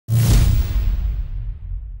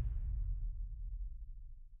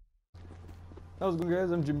How's it going, guys?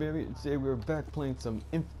 I'm Jim Baby. Today we're back playing some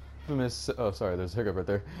infamous. Oh, sorry, there's a hiccup right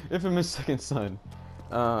there. Infamous Second Son.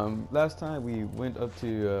 Last time we went up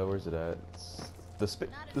to where's it at? There's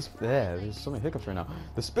so many hiccups right now.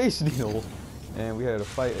 The Space Needle, and we had a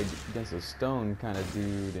fight against a stone kind of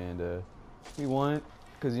dude, and we won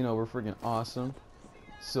because you know we're freaking awesome.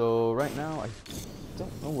 So right now I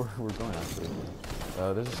don't know where we're going actually.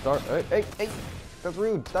 There's a star. Hey, that's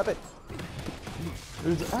rude. Stop it.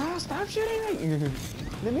 Stop shooting me!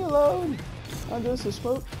 Leave me alone! I'm just a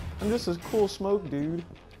cool smoke dude.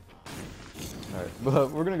 Alright, but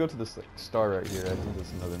we're gonna go to this star right here. I think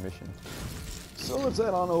that's another mission. So let's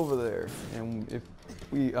head on over there. And if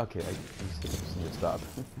we... Okay, I just need to stop.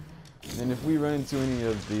 And if we run into any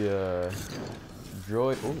of the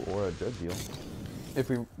droid... Oh, or a drug deal. If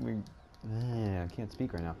we I can't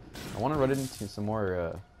speak right now. I want to run into some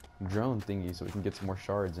more drone thingies so we can get some more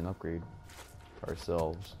shards and upgrade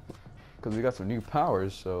ourselves, because we got some new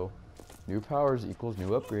powers, so new powers equals new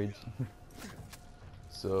upgrades.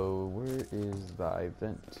 So where is the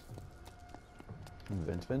vent?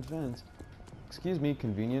 Vent. Excuse me,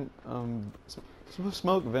 convenient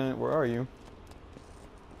smoke vent, where are you?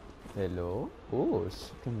 Hello? Oh, it's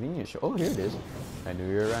convenient. Oh, here it is. I knew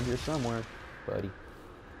you were around here somewhere, buddy.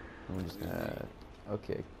 I'm just gonna...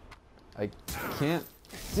 Okay, I can't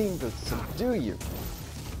seem to subdue you.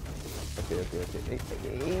 Okay. Hey,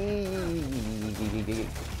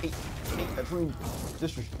 that's really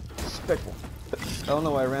disrespectful. I don't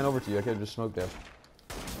know why I ran over to you. I could have just smoked that.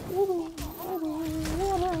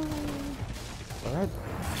 Alright,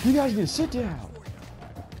 you guys need to sit down.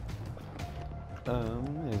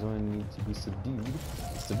 There's one need to be subdued.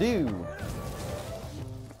 Subdue!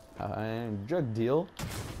 And drug deal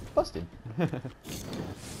busted.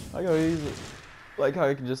 I go easy. Like how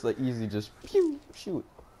I can just easily just pew shoot.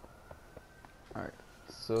 Alright,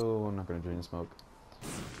 so I'm not gonna drain smoke.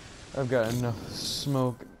 I've got enough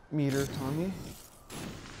smoke meter on me.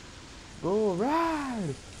 Go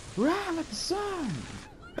ride like the sun.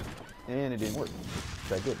 And it didn't work.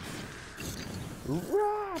 That good.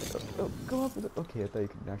 Ride. Oh, go up with it. Okay, I thought you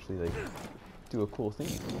could actually do a cool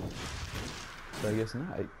thing. But I guess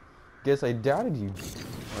not. I guess I doubted you,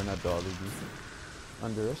 or not doubted you.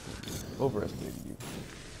 Overestimated you.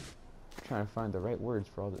 Trying to find the right words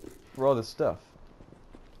for all this stuff.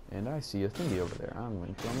 And I see a thingy over there. I'm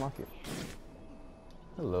going to unlock it.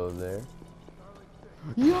 Hello there.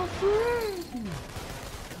 Your friend!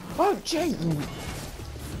 Oh, Jason!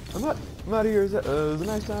 I'm out of here. It was a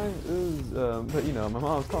nice time. But you know, my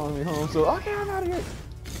mom's calling me home, so okay, I'm out of here.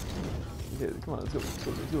 Okay, come on, let's go.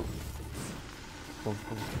 Come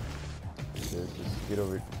on. Let's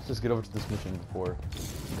just get over to this mission before it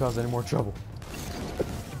causes any more trouble.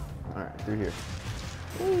 Alright, through here.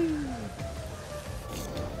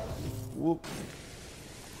 Whoop.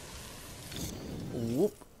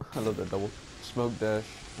 I love that double smoke dash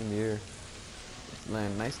in the air. Let's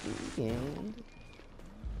land nicely.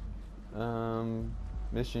 And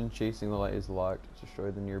mission chasing the light is locked.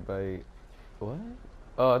 Destroy the nearby. What?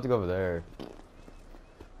 Oh, I have to go over there.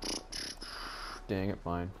 Dang it,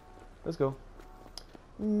 fine. Let's go.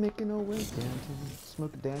 Making our way downtown,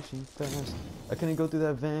 smoke dashing fast. I couldn't go through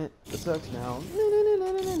that vent. It sucks now.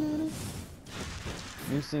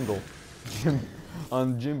 New single,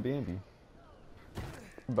 Jim Bambi.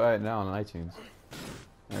 Buy it now on iTunes.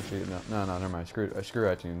 Actually, no, never mind. Screw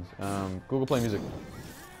iTunes. Google Play Music.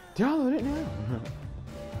 Download it now.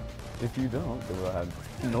 If you don't, then we'll have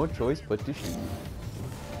no choice but to shoot.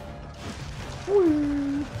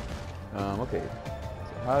 Okay.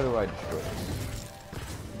 So how do I destroy this?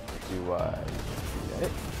 Do I get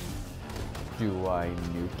it? Do I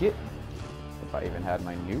nuke it? If I even had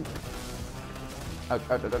my nuke?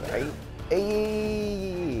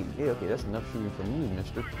 Hey! Yeah, okay, that's enough shooting from you,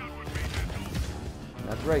 mister.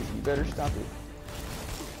 That's right, you better stop it.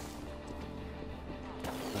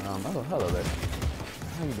 Hello there.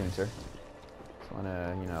 How you doing, sir? Just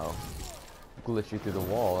wanna, you know, glitch you through the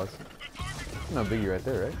wall. That's no biggie right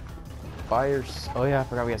there, right? Fires. Oh yeah, I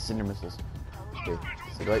forgot we got cinder missiles. Okay,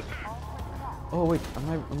 so do I... Oh wait,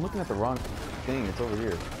 I'm looking at the wrong thing. It's over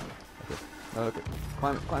here. Okay. No, okay.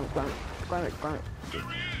 Climb it. Okay.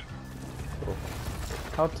 Cool.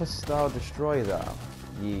 How dost thou destroy thou?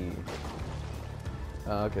 Yeah.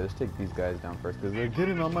 Okay, let's take these guys down first because they're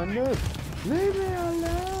getting on my nerves. Leave me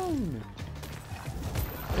alone!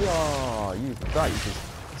 Oh, you thought you could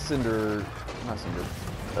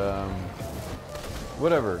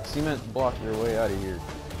whatever, cement block your way out of here.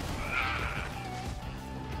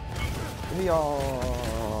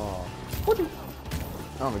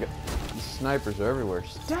 Oh my god, these snipers are everywhere.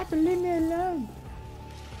 Stop and leave me alone!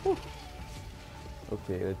 Whew.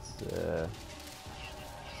 Okay, let's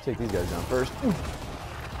take these guys down first.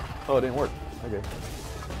 Oh, it didn't work. Okay.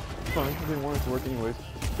 Fine, it didn't want it to work anyways.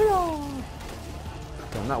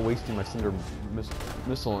 I'm not wasting my cinder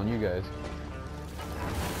missile on you guys.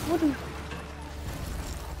 What?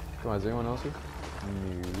 Come on, is anyone else here?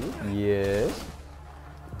 No. Yes.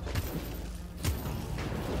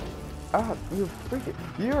 Ah,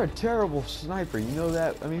 you're a terrible sniper, you know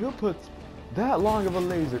that? I mean, who puts that long of a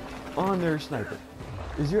laser on their sniper?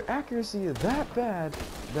 Is your accuracy that bad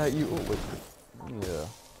that you... Oh, wait. Let me,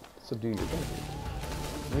 subdue your friend here.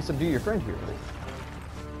 Let me subdue your friend here.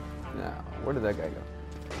 Now, where did that guy go?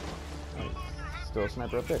 Oh, still a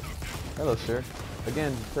sniper up there. Hello, sir.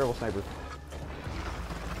 Again, terrible sniper.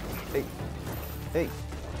 Hey. Hey.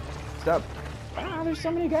 Stop. Ah, there's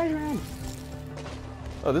so many guys around.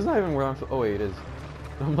 Oh, this is not even where I'm... Oh, wait, it is.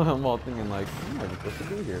 I'm all thinking, like, I'm not even supposed to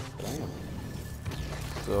be here, but I am.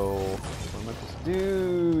 So, what am I supposed to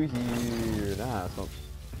do here? Nah, smoke.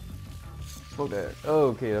 Smoke that. Oh,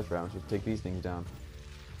 okay, that's right. I'm supposed to take these things down.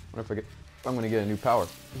 I wonder if I'm gonna get a new power.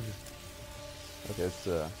 Okay, let's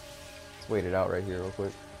wait it out right here real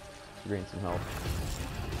quick. Gain some health.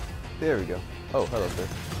 There we go. Oh, hello, sir.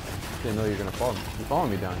 Didn't know you were gonna follow me. You're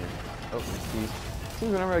following me down here. Oh, geez.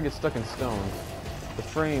 Seems whenever I get stuck in stone, the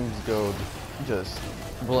frames go just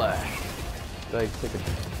blah. Did I take a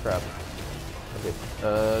crap? Okay,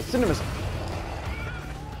 cinder missile.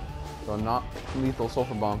 So not lethal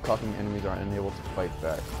sulfur bomb, coughing enemies are unable to fight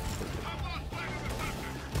back.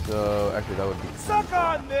 So actually that would be... Suck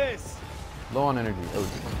on this! Low on energy. Oh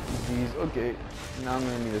geez, okay. Now I'm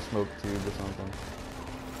gonna need a smoke tube or something.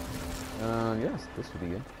 Yes, this would be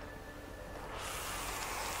good.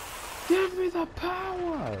 Give me the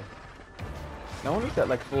power! Now I wonder if that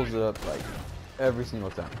like fills it up like every single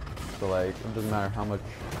time. So like it doesn't matter how much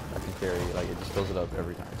I can carry, like it just fills it up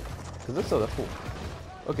every time. Cause that's cool.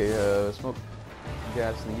 Okay, smoke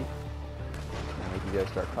gas lead. And make you guys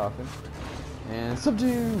start coughing. And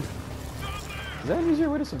subdue! Is that an easier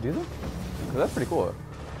way to subdue them? Cause that's pretty cool.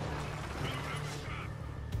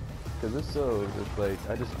 Cause if so, it's like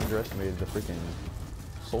I just underestimated the freaking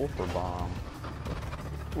sulfur bomb.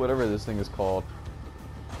 Whatever this thing is called.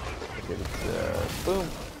 Okay, let's boom.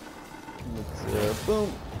 Let's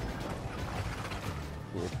boom.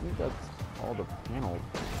 Okay, I think that's all the panels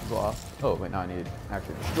off. Oh wait, now I need to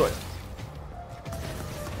actually destroy it.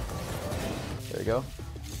 There we go.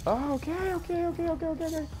 Oh, okay.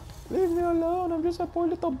 Leave me alone. I'm just a poor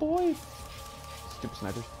little boy. Stupid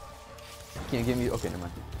snipers. Can't get me. Okay, never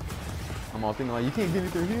mind. I'm all thinking like, you can't get me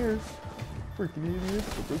through here. Freaking idiots.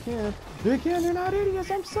 But they can. They can. They're not idiots.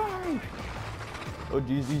 I'm sorry. Oh,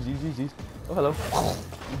 jeez. Oh, hello.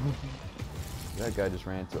 That guy just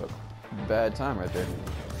ran into a bad time right there.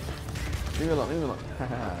 Leave me alone.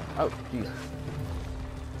 Oh, jeez.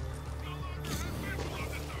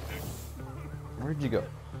 Where'd you go?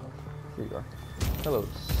 Here you are. Hello,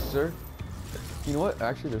 sir. You know what?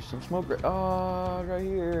 Actually, there's some smoke right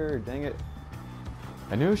here. Dang it.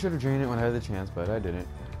 I knew I should have drained it when I had the chance, but I didn't.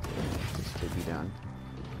 Just take you down.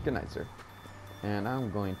 Good night, sir. And I'm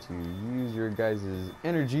going to use your guys'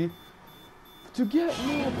 energy to get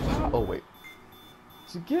more power. Oh, wait.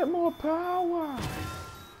 To get more power.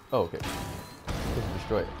 Oh, okay. Just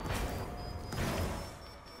destroy it.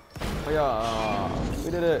 Oh, yeah.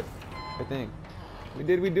 We did it. I think. We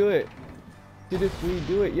do it? Did we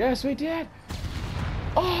do it? Yes, we did!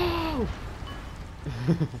 Oh!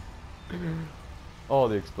 All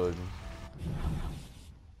the explosions.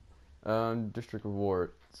 District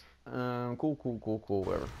rewards. Cool,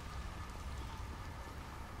 whatever.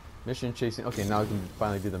 Mission chasing. Okay, now I can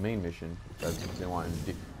finally do the main mission I've been wanting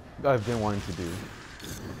to do.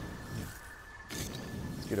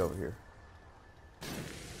 Let's get over here.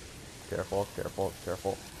 Careful.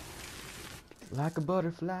 Like a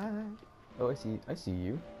butterfly. Oh, I see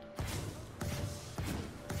you.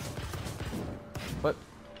 But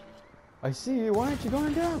I see you. Why aren't you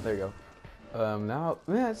going down? There you go. Now,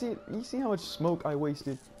 man, you see how much smoke I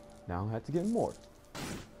wasted? Now I have to get more.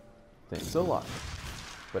 Thanks a lot.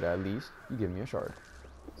 But at least you give me a shard.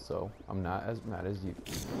 So I'm not as mad at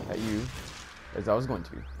you as I was going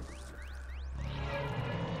to be.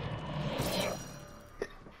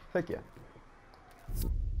 Heck yeah.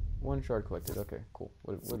 One shard collected. Okay, cool.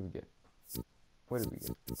 What did we get? What did we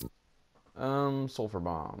get? Sulfur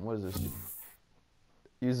bomb. What does this do?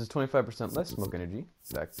 Uses 25% less smoke energy.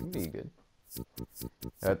 That can be good.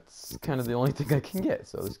 That's kind of the only thing I can get,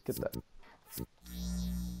 so let's get that.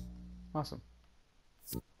 Awesome.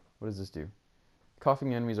 What does this do?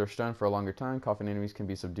 Coughing enemies are stunned for a longer time. Coughing enemies can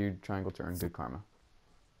be subdued. Triangle to earn good karma.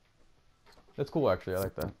 That's cool, actually. I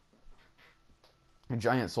like that. A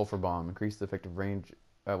giant sulfur bomb. Increase the effective range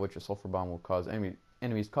at which a sulfur bomb will cause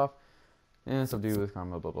enemies cough and subdue with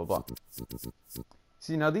karma, blah, blah, blah.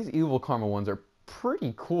 See, now these evil karma ones are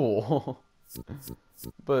pretty cool.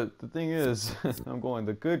 But the thing is, I'm going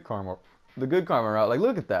the good karma route. Like,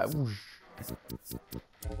 look at that. Whoosh.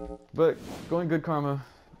 But going good karma,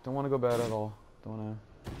 don't want to go bad at all. Don't want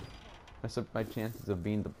to mess up my chances of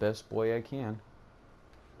being the best boy I can.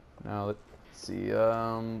 Now, let's see.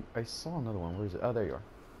 I saw another one. Where is it? Oh, there you are.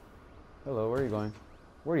 Hello, where are you going?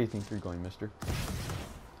 Where do you think you're going, mister?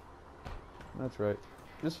 That's right.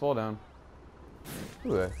 Just fall down.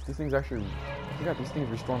 Ooh, these things actually... I forgot these things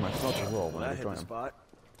restore my smoke as well when I destroy them.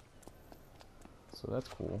 So that's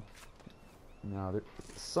cool. Now, there's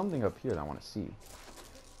something up here that I want to see.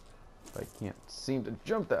 But I can't seem to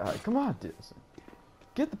jump that high. Come on, Dillson.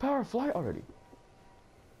 Get the power of flight already.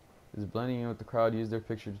 Is blending in with the crowd. Use their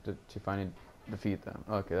pictures to find and defeat them.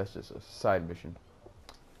 Okay, that's just a side mission.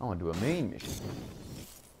 I want to do a main mission.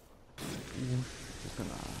 Just gonna...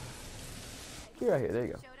 Get right here. There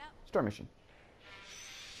you go. Start mission.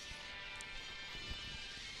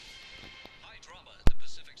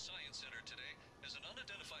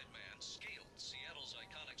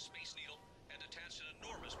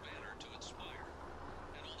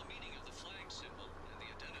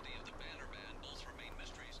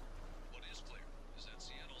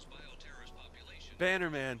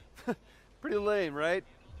 Bannerman. Pretty lame, right?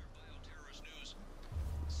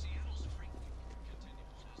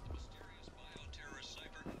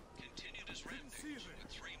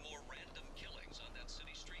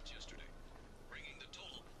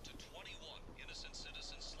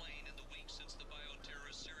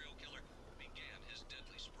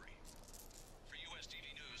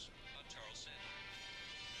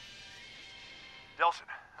 Delson,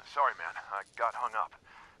 sorry man, I got hung up.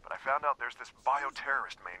 But I found out there's this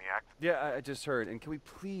bioterrorist maniac. Yeah, I just heard. And can we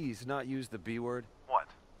please not use the B word? What?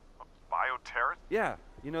 A bioterrorist? Yeah,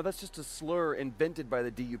 you know, that's just a slur invented by the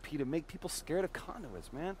DUP to make people scared of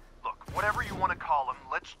conduits, man. Look, whatever you want to call him,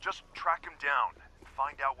 let's just track him down and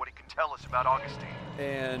find out what he can tell us about Augustine.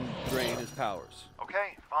 And drain his powers.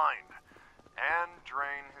 Okay, fine. And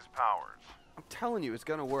drain his powers. I'm telling you, it's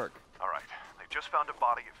gonna work. All right, they just found a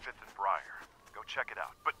body at 5th and Briar. Go check it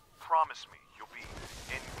out. But promise me you'll be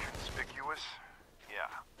inconspicuous. Yeah.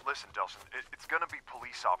 Listen, Delson, it's gonna be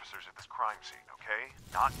police officers at this crime scene, okay?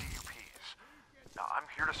 Not DUPs. Now, I'm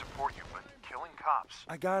here to support you, but killing cops...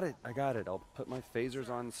 I got it. I'll put my phasers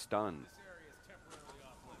on stun.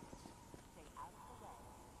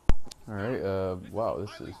 Alright, wow,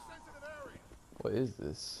 this is... What is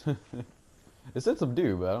this? It said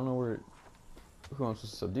subdue, but I don't know who I'm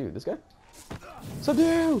supposed to subdue. This guy?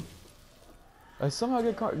 Subdue! I somehow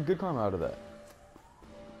get good karma out of that.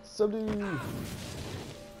 Subdue!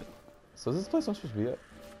 So is this place I'm supposed to be at?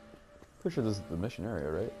 Pretty sure this is the mission area,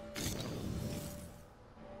 right?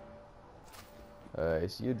 I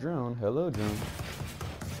see a drone. Hello, drone.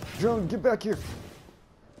 Drone, get back here!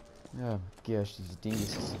 Oh my gosh, these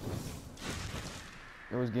dinguses.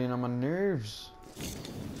 It was getting on my nerves.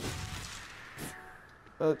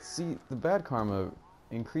 Let's see, the bad karma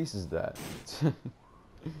increases that.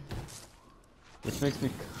 Which makes me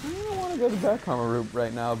kind of want to go the bad karma route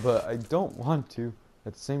right now, but I don't want to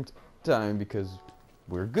at the same time because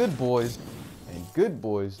we're good boys, and good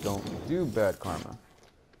boys don't do bad karma.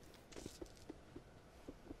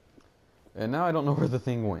 And now I don't know where the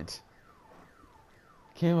thing went.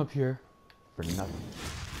 Came up here for nothing.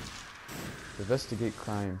 Investigate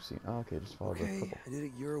crime scene. Oh, okay, just follow the purple. I did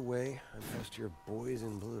it your way. I'm just your boys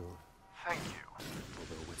in blue. Thank you.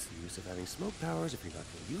 Although, what's the use of having smoke powers if you're not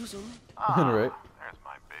going to use them? Ah, Right. There's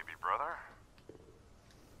my baby brother.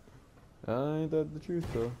 Ain't that the truth,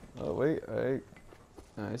 though? Oh, wait, I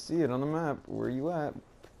see it on the map. Where you at?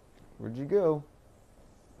 Where'd you go?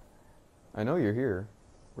 I know you're here.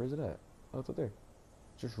 Where's it at? Oh, it's up there.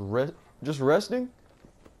 Just resting?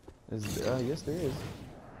 Yes, there is.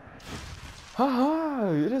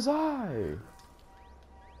 Haha! It is I!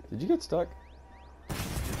 Did you get stuck?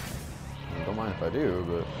 Don't mind if I do,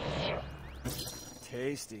 but...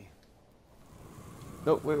 Tasty.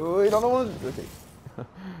 No, wait, I don't want to... Okay. I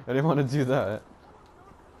didn't want to do that.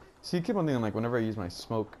 See, you keep on thinking, like, whenever I use my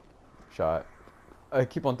smoke shot, I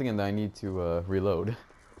keep on thinking that I need to, reload.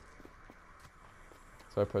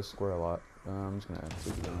 So I press square a lot. I'm just gonna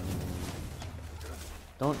take it down.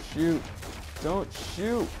 Don't shoot! Don't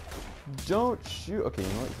shoot! Don't shoot! Okay, you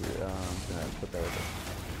know what? Here, I'm just gonna put that right there.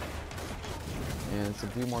 And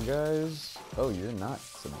subdue more guys. Oh, you're not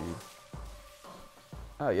subdued.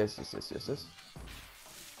 Oh, yes.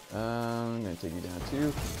 I'm gonna take you down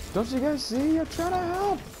too. Don't you guys see? I'm trying to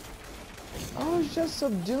help! I was just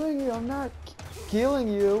subduing you. I'm not killing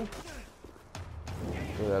you.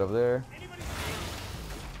 Throw that over there.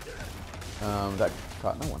 That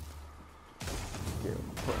caught no one. Okay,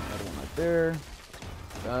 we'll put another one right there.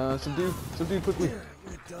 Subdue quickly.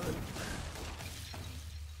 You're done.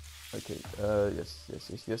 Okay, yes.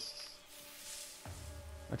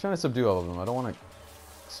 I'm trying to subdue all of them. I don't want to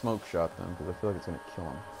smoke shot them because I feel like it's going to kill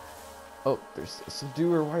them. Oh, there's a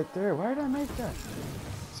subduer right there. Why did I make that?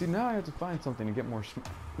 See, now I have to find something to get more smoke.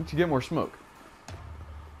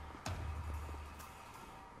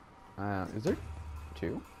 Is there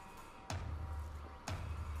two?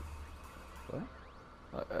 What?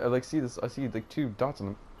 I like see this. I see like two dots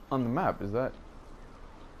on the map. Is that?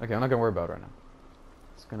 Okay, I'm not gonna worry about it right now.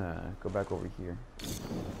 Just gonna go back over here.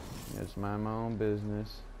 It's my own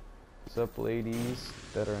business. What's up, ladies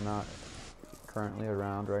that are not currently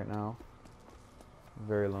around right now?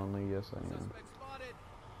 Very lonely. Yes, I am.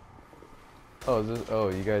 Oh, is this? Oh,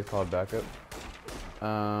 you guys called backup.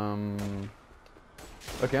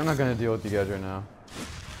 Okay, I'm not gonna deal with you guys right now.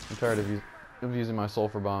 I'm tired of using my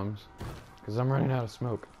sulfur bombs because I'm running out of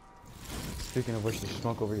smoke. Speaking of which, there's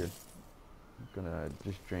smoke over here. I'm gonna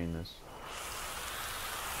just drain this.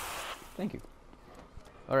 Thank you.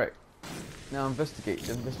 All right, now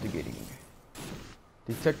investigating.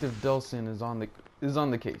 Detective Delson is on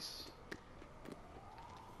the case.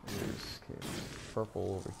 There's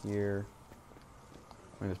purple over here.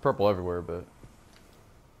 I mean, there's purple everywhere, but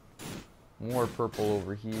more purple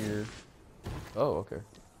over here. Oh, okay.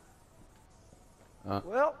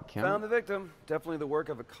 Well, found the victim. Definitely the work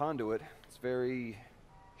of a conduit. It's very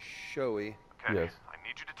showy. Okay, yes. I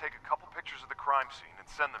need you to take a couple pictures of the crime scene and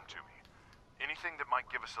send them to me. Anything that might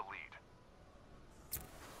give us a lead.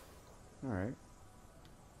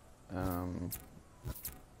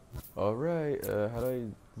 Alright, how do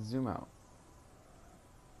I zoom out?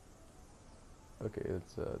 Okay,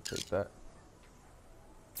 let's take that.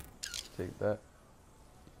 Take that.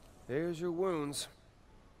 There's your wounds.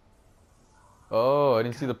 Oh, I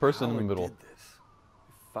didn't see the person in the middle. Did this?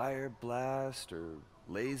 Fire blast or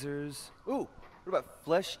lasers? Ooh, what about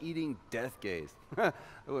flesh-eating death gaze? I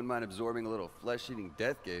wouldn't mind absorbing a little flesh-eating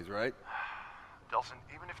death gaze, right? Delson,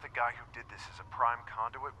 even if the guy who did this is a prime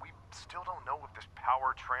conduit, we still don't know if this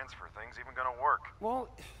power transfer thing's even gonna work. Well,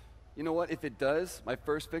 you know what? If it does, my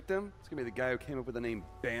first victim, it's gonna be the guy who came up with the name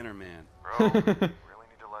Bannerman. Bro, we really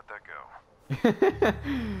need to let that go.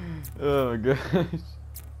 Oh my gosh.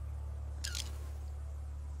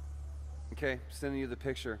 Okay, sending you the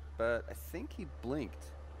picture, but I think he blinked.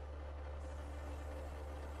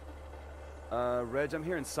 Reg, I'm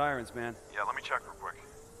hearing sirens, man. Yeah, let me check real quick.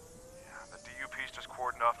 Yeah, the DUP's just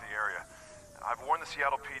cordoned off the area. I've warned the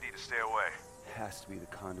Seattle PD to stay away. Has to be the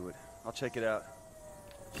conduit. I'll check it out.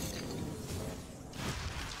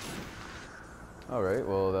 Alright,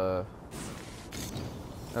 well, that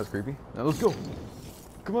was creepy. Now let's go.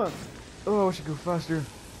 Come on. Oh, I should go faster.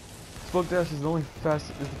 Smoke dash is the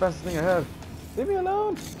fastest thing I have. Leave me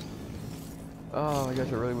alone. Oh my gosh,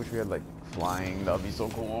 I really wish we had like flying. That'd be so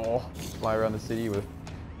cool. Fly around the city with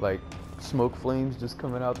like smoke flames just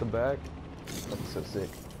coming out the back. That'd be so sick.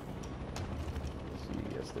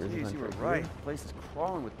 Yes, there's Jeez, you were right. The place is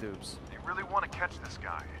crawling with dupes. They really want to catch this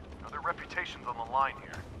guy. You know, their reputation's on the line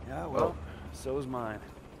here. Yeah, well, so is mine.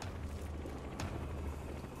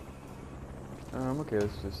 Okay,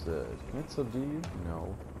 let's just, can it subdue you?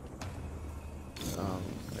 No.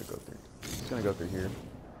 Just gonna go through here.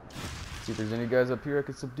 See if there's any guys up here I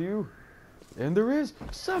could subdue. And there is!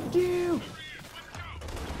 Subdue!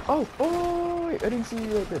 Oh, wait, I didn't see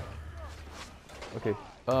you right there. Okay,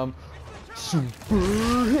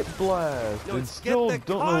 super hit blast! No, and it's still get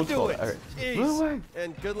the don't know what's called. conduit. Alright, Jeez. run away!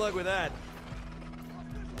 And good luck with that.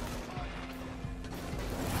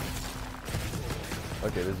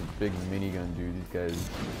 Okay, there's a big minigun dude. These guys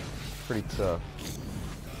pretty tough.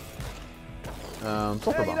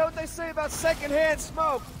 Sulfur Hey, you bomb. know what they say about secondhand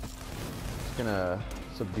smoke? Just gonna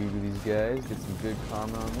subdue these guys, get some good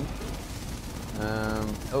karma on me.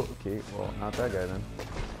 Oh, okay, well, not that guy then.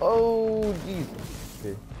 Oh, jeez.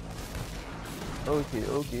 Okay.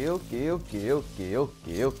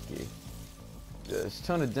 Just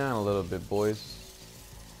tone it down a little bit, boys.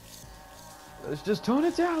 Let's just tone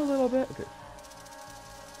it down a little bit. Okay.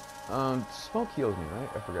 Smoke heals me, right?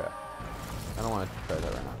 I forgot. I don't want to try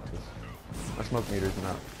that right now because my smoke meter's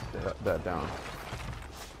not that down.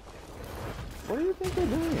 What do you think they're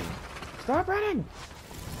doing? Stop running!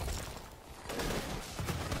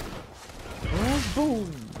 Oh, boom!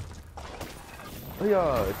 Oh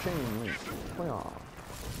yeah, chain link. Oh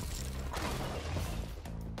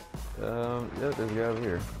yeah. Yeah, there's a guy over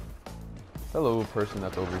here. Hello, person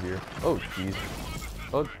that's over here. Oh, jeez.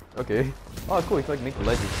 Oh, okay. Oh, it's cool. You can like make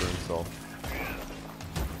ledges for himself.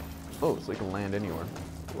 Oh, so you can land anywhere.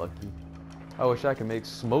 Lucky. I wish I could make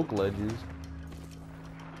smoke ledges.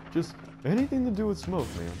 Just anything to do with smoke,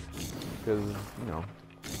 man. Because, you know,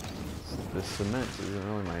 the cement isn't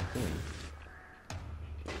really my thing.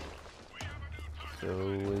 So,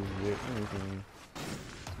 is there anything?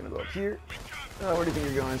 It's gonna go up here. Oh, where do you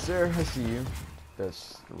think you're going, sir? I see you.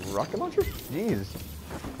 That's rocket launcher? Jeez.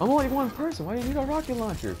 I'm only one person. Why do you need a rocket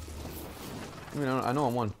launcher? I mean, I know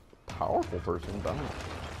I'm one powerful person, but I don't.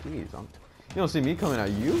 Jeez, you don't see me coming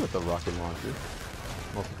at you with a rocket launcher.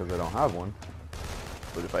 Mostly because I don't have one.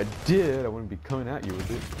 But if I did, I wouldn't be coming at you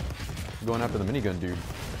with it. I'm going after the minigun dude.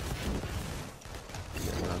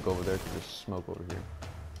 Yeah, I'm gonna go over there to just smoke over here.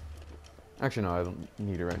 Actually, no, I don't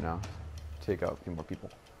need it right now. Take out a few more people.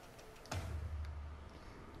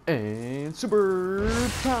 And super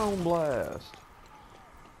pound blast.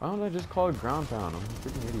 Why don't I just call it ground pound? I'm a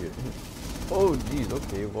freaking idiot. Oh, jeez.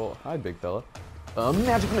 Okay, well, hi, big fella.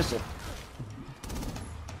 Magic missile.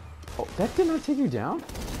 Oh, that did not take you down?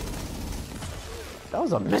 That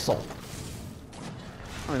was a missile.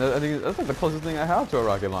 I mean, I think that's like the closest thing I have to a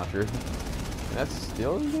rocket launcher. And that's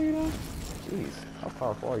still taking you down? Jeez, how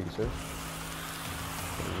powerful are you, sir?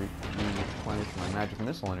 Replenish my magic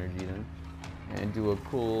missile energy then. And do a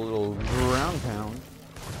cool little ground pound.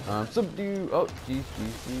 Subdue. Oh, jeez. I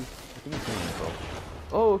think I'm killing myself.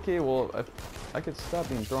 Oh, okay. Well, I could stop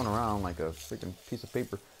being thrown around like a freaking piece of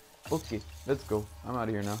paper. Okay, let's go. I'm out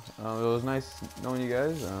of here now. It was nice knowing you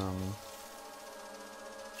guys.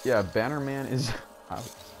 Yeah, Bannerman is out.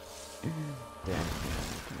 Bannerman.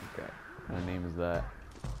 Okay. What kind of name is that?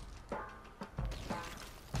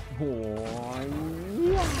 Oh,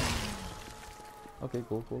 yeah. Okay,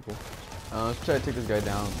 cool. Let's try to take this guy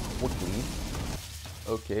down quickly.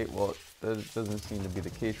 Okay, well, that doesn't seem to be the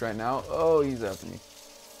case right now. Oh, he's after me.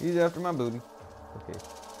 He's after my booty. Okay.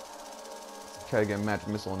 Let's try to get a magic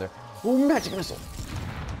missile in there. Oh, magic missile!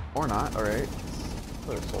 Or not, alright.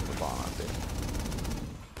 Put a sulfur bomb out there.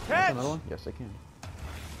 Catch! Another one? Yes, I can.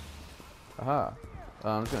 Aha.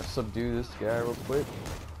 I'm just gonna subdue this guy real quick.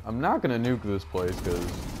 I'm not gonna nuke this place, because...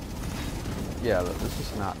 yeah, let's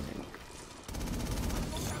just not nuke.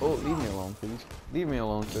 Oh, leave me alone, please. Leave me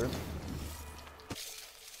alone, sir.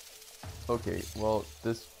 Okay, well,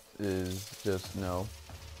 this is just no.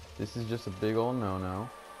 This is just a big old no-no.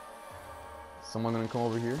 Someone gonna come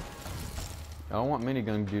over here? I don't want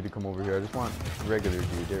minigun dude to come over here. I just want regular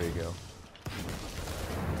dude. There you go.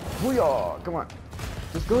 Booyah! Come on.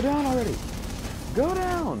 Just go down already. Go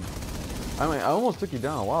down! I mean, I almost took you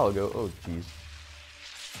down a while ago. Oh, jeez.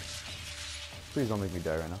 Please don't make me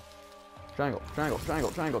die right now. Triangle.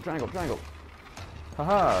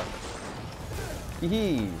 Haha.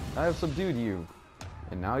 Hee. I have subdued you.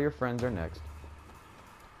 And now your friends are next.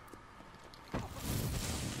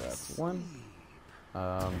 That's one.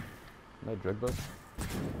 That drug bus?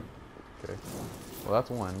 Okay. Well, that's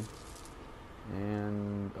one.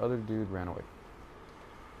 And other dude ran away.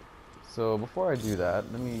 So before I do that,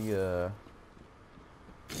 let me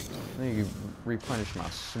replenish my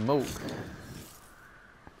smoke.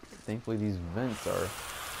 Thankfully these vents are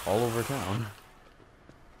all over town.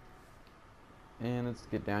 And let's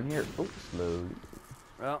get down here. Oh, slowly.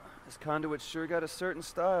 Well, this conduit sure got a certain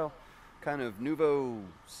style. Kind of nouveau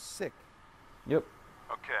sick. Yep.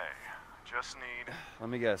 Okay, just need... Let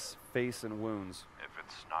me guess, face and wounds. if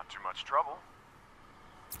it's not too much trouble.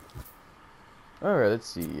 Alright, let's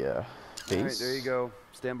see. Face. Alright, there you go.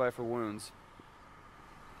 Stand by for wounds.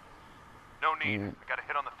 No need. I got a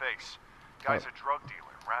hit on the face. Guy's a drug dealer.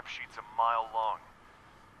 Rap sheet's a mile long.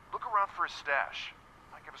 Look around for his stash.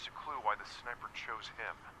 Might give us a clue why the sniper chose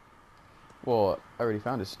him. Well, I already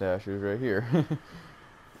found his stash. It was right here.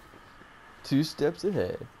 2 steps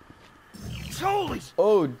ahead. Holy!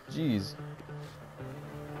 Oh, jeez.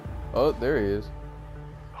 Oh, there he is.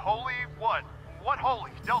 Holy what? What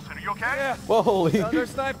holy? Delson, are you okay? Yeah, Well, holy. found our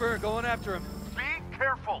sniper, going after him. Be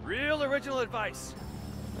careful. Real original advice.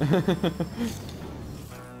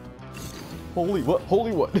 Holy what?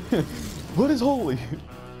 Holy what? What is holy?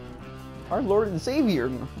 Our Lord and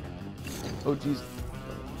Savior. Oh, jeez.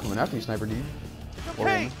 Coming after you, sniper dude.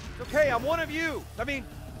 Okay, it's okay, I'm one of you. I mean,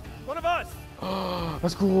 one of us.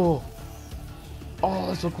 That's cool. Oh,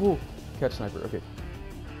 that's so cool. Catch sniper. Okay.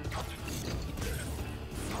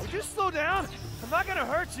 Would you slow down? I'm not gonna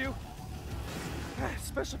hurt you.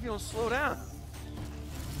 Especially if you don't slow down.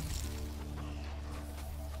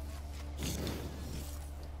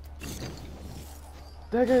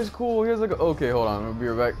 That guy's cool. He has like a... okay, hold on. I'll be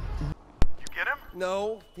right back. You get him?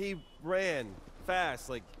 No, he ran fast,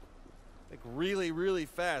 like Like really, really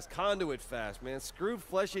fast. Conduit fast, man. Screw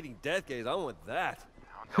flesh-eating death gaze. I want that.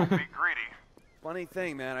 Now, don't be greedy. Funny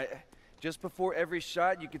thing, man. Just before every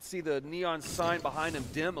shot, you could see the neon sign behind him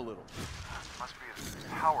dim a little. Must be his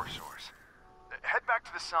power source. Head back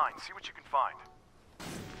to the sign, see what you can find.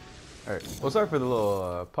 Alright, well, sorry for the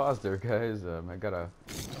little pause there, guys. I got a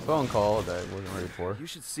phone call that I wasn't ready for. You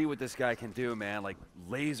should see what this guy can do, man. Like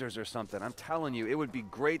lasers or something. I'm telling you, it would be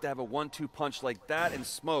great to have a 1-2 punch like that and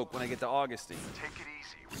smoke when I get to Augustine. Take it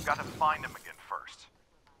easy. We've got to find him again first.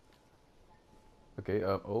 Okay,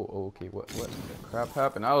 okay, what the crap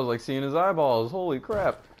happened? I was like seeing his eyeballs, holy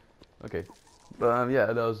crap. Okay, but yeah,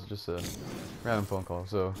 that was just a random phone call,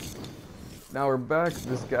 so. Now we're back,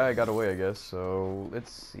 this guy got away, I guess, so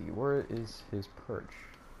let's see, where is his perch?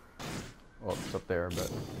 Oh, it's up there,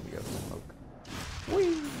 but we got smoke.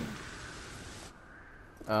 Whee!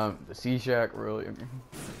 The sea shack, really?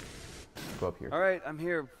 Go up here. Alright, I'm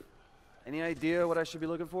here. Any idea what I should be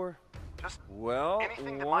looking for? Just Well,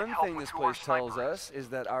 anything that might one help thing with this who our place tells sniper us is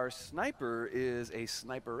that our sniper is a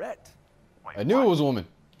sniperette. Wait, I knew what? it was a woman.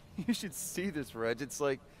 You should see this, Reg. It's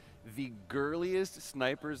like the girliest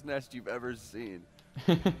sniper's nest you've ever seen.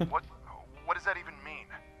 What does that even mean?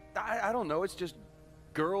 I don't know. It's just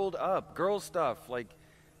girled up. Girl stuff. Like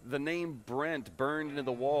the name Brent burned into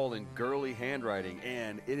the wall in girly handwriting.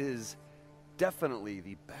 And it is definitely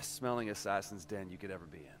the best smelling assassin's den you could ever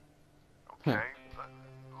be in. Okay.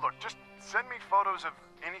 Look, just send me photos of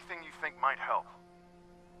anything you think might help.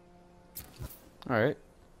 Alright.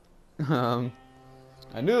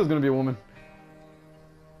 I knew it was gonna be a woman.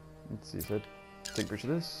 Let's see, so take a picture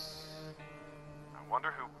of this. I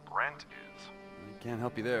wonder who Brent is. I can't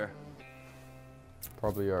help you there.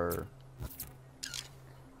 Probably our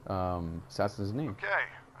assassin's name. Okay,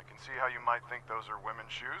 I can see how you might think those are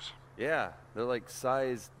women's shoes. Yeah, they're like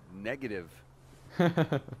size negative.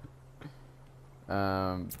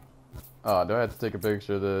 Oh, do I have to take a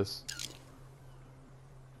picture of this?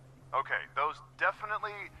 Okay, those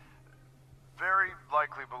definitely very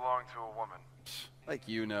likely belong to a woman. Like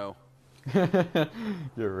you know.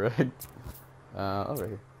 You're right.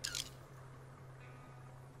 Okay.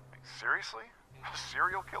 Like, seriously? A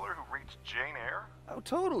serial killer who reached Jane Eyre? Oh,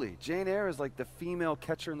 totally. Jane Eyre is like the female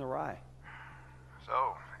Catcher in the Rye.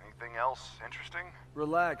 So, anything else interesting?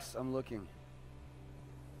 Relax, I'm looking.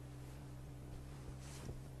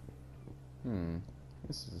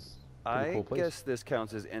 This is a pretty I cool place. guess this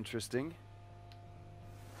counts as interesting.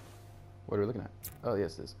 What are we looking at? Oh,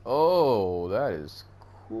 yes, this. Oh, that is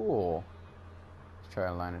cool. Let's try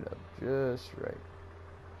and line it up just right.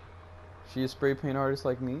 She a spray paint artist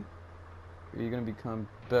like me? Are you gonna become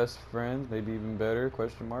best friends? Maybe even better?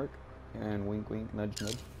 Question mark. And wink, wink, nudge,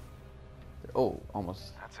 nudge. Oh,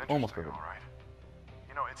 almost. That's Almost interesting, perfect. all right.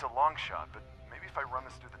 You know, it's a long shot, but maybe if I run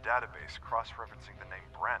this through the database, cross-referencing the name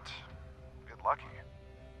Brent, I'll get lucky.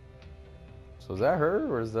 So is that her,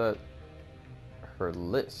 or is that her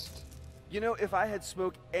list? You know, if I had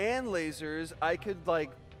smoke and lasers, I could,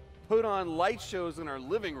 like, put on light shows in our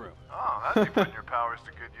living room. Oh, that'd be putting your powers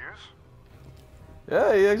to good use.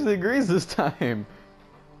 Yeah, he actually agrees this time.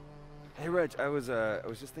 Hey, Reg, I was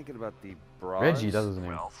just thinking about the bras. Reggie, that's his name.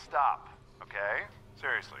 Well, stop, okay?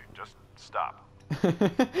 Seriously, just stop.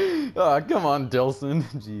 Oh, come on, Dilson.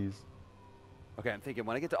 Jeez. Okay, I'm thinking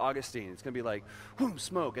when I get to Augustine, it's gonna be like, whoom,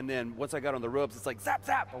 smoke, and then once I got on the ropes, it's like zap,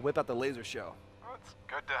 zap. I'll whip out the laser show. Well, it's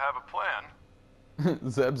good to have a plan.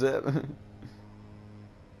 Zap, zap.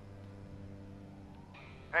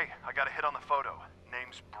 Hey, I got a hit on the photo.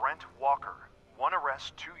 Name's Brent Walker. One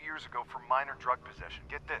arrest 2 years ago for minor drug possession.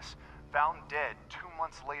 Get this, found dead 2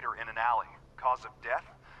 months later in an alley. Cause of death?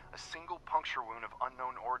 A single puncture wound of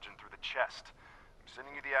unknown origin through the chest. I'm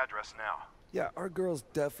sending you the address now. Yeah, our girl's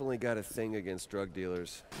definitely got a thing against drug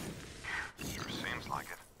dealers. Sure seems like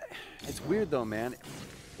it. It's weird though, man.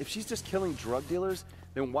 If she's just killing drug dealers,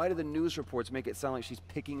 then why do the news reports make it sound like she's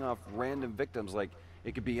picking off random victims like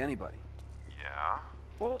it could be anybody? Yeah?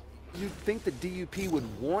 Well, you'd think the DUP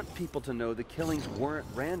would want people to know the killings weren't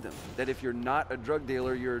random. That if you're not a drug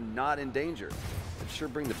dealer, you're not in danger. It'd sure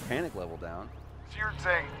bring the panic level down. So you're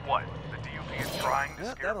saying what? The DUP is trying to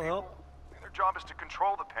Yeah, scare that'll people? help. Their job is to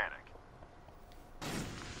control the panic.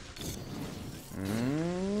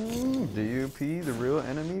 DUP, the real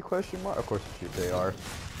enemy? Question mark. Of course they are.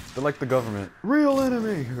 They're like the government. Real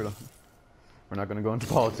enemy. We're not gonna go into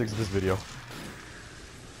politics in this video.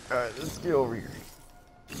 All right, let's get over here.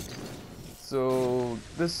 So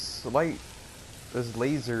this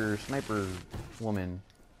laser sniper woman,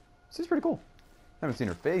 she's pretty cool. I haven't seen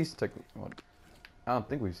her face. Well, I don't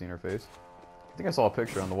think we've seen her face. I think I saw a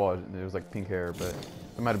picture on the wall. It was like pink hair, but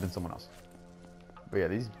it might have been someone else. But yeah,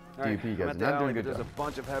 these All right, DP I'm guys, at the not alley, doing but good there's job. a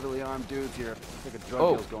bunch of heavily armed dudes here. I think a drug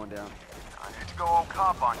Oh. deal's going down. I hate to go all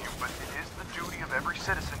cop on you, but it is the duty of every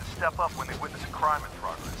citizen to step up when they witness a crime in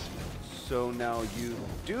progress. So now you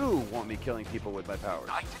do want me killing people with my powers?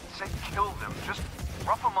 I didn't say kill them, just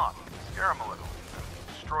rough them up, scare them a little,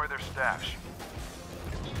 destroy their stash.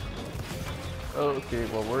 Okay,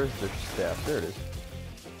 well, where's the staff? There it is.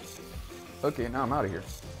 Okay, now I'm out of here.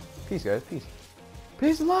 Peace, guys. Peace.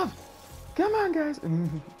 Peace and love. Come on, guys.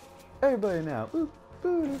 Everybody now. Ooh,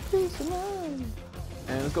 Buddha, peace and love.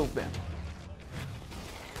 And let's go. Bam.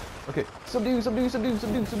 Okay. Subdue, subdue, subdue,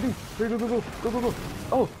 subdue, subdue. Go, go, go, go, go, go, go.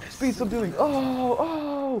 Oh, speed subduing. Oh,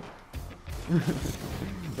 oh.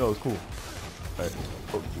 That was cool. Alright.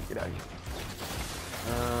 Oh, get out of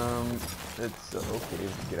here. It's okay.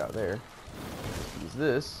 Let's get out there. Use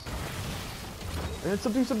this. And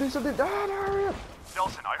subdue, subdue, subdue. Ah, no, hurry up.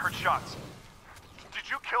 Nelson, I heard shots. Did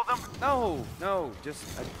you kill them? No, just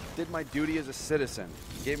I did my duty as a citizen.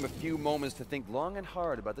 Gave them a few moments to think long and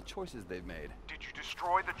hard about the choices they've made. Did you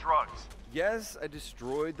destroy the drugs? Yes, I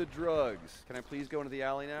destroyed the drugs. Can I please go into the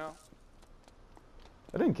alley now?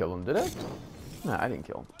 I didn't kill him, did I? Nah, I didn't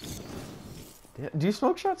kill him. Do you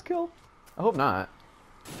smoke shots kill? I hope not.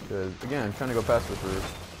 Because, again, I'm trying to go faster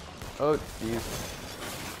for... Oh, jeez.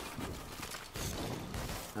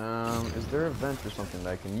 Is there a vent or something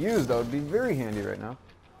that I can use? That would be very handy right now.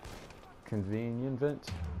 Convenient vent.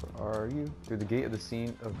 Where are you? Through the gate of the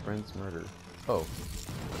scene of Brent's murder. Oh.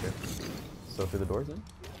 Okay. So through the doors then?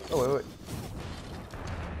 Oh, wait, wait.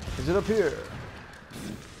 Is it up here?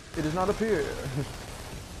 It is not up here.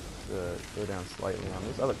 Go down slightly on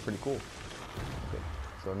this. That looks pretty cool. Okay.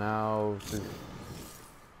 So now...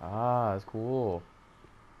 Ah, that's cool.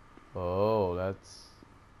 Oh, that's...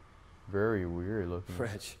 very weird looking.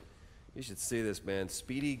 Fretch, you should see this, man.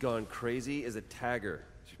 Speedy gone crazy is a tagger.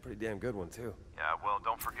 She's a pretty damn good one, too. Yeah, well,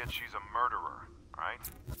 don't forget she's a murderer, right?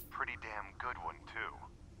 Pretty damn good one,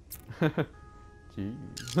 too.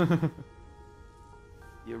 Jeez.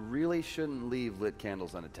 You really shouldn't leave lit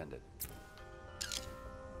candles unattended.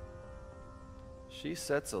 She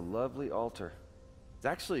sets a lovely altar. It's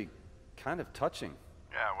actually kind of touching.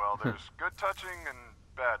 Yeah, well, there's good touching and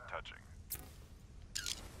bad touching.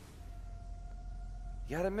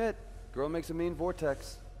 You gotta admit, girl makes a mean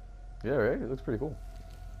vortex. Yeah, right? It looks pretty cool.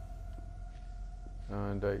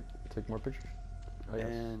 And I take more pictures. Oh, yes.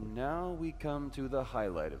 And now we come to the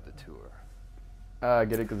highlight of the tour. I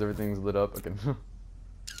get it because everything's lit up. I can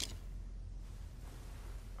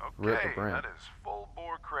rip the Okay, brand. that is full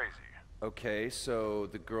bore crazy. Okay, so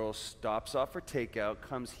the girl stops off for takeout,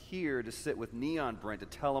 comes here to sit with Neon Brent to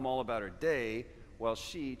tell him all about her day, while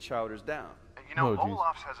she chowders down. You know, Oh, geez.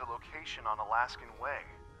 Olaf's has a location on Alaskan Way.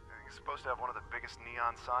 He's supposed to have one of the biggest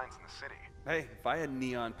neon signs in the city. Hey, if I had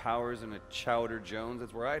neon powers and a Chowder Jones,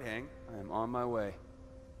 that's where I'd hang. I am on my way.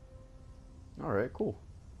 Alright, cool.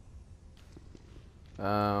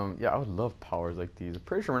 Yeah, I would love powers like these. I'm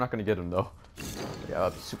pretty sure we're not going to get them, though. Yeah,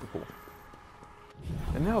 that'd be super cool.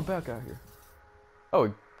 And now back out here.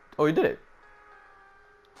 Oh, he did it.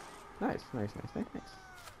 Nice, nice, nice, nice, nice.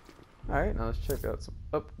 Alright, now let's check out some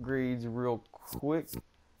upgrades real quick.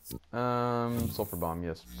 Sulfur bomb,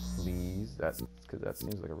 yes, please. That's because that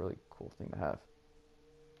seems like a really cool thing to have.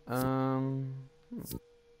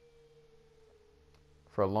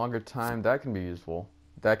 For a longer time, that can be useful.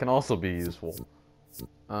 That can also be useful.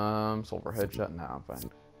 Sulfur headshot. Nah, I'm fine.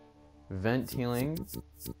 Vent healing.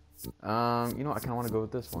 You know, I kind of want to go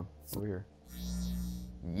with this one over here.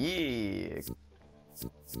 Yeah.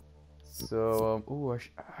 So, ooh,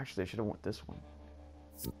 actually, I should have went this one.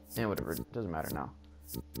 And whatever, it doesn't matter now.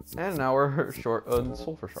 And now we're short on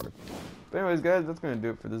sulfur shard. But anyways, guys, that's going to do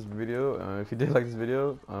it for this video. If you did like this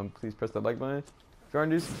video, please press that like button. If you are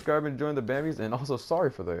new, subscribe and join the Bambies. And also,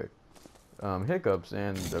 sorry for the hiccups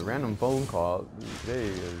and the random phone call.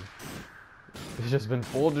 Today it's just been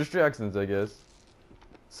full of distractions, I guess.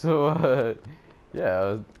 So, yeah,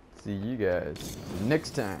 I'll see you guys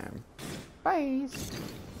next time. Bye.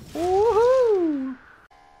 Woohoo!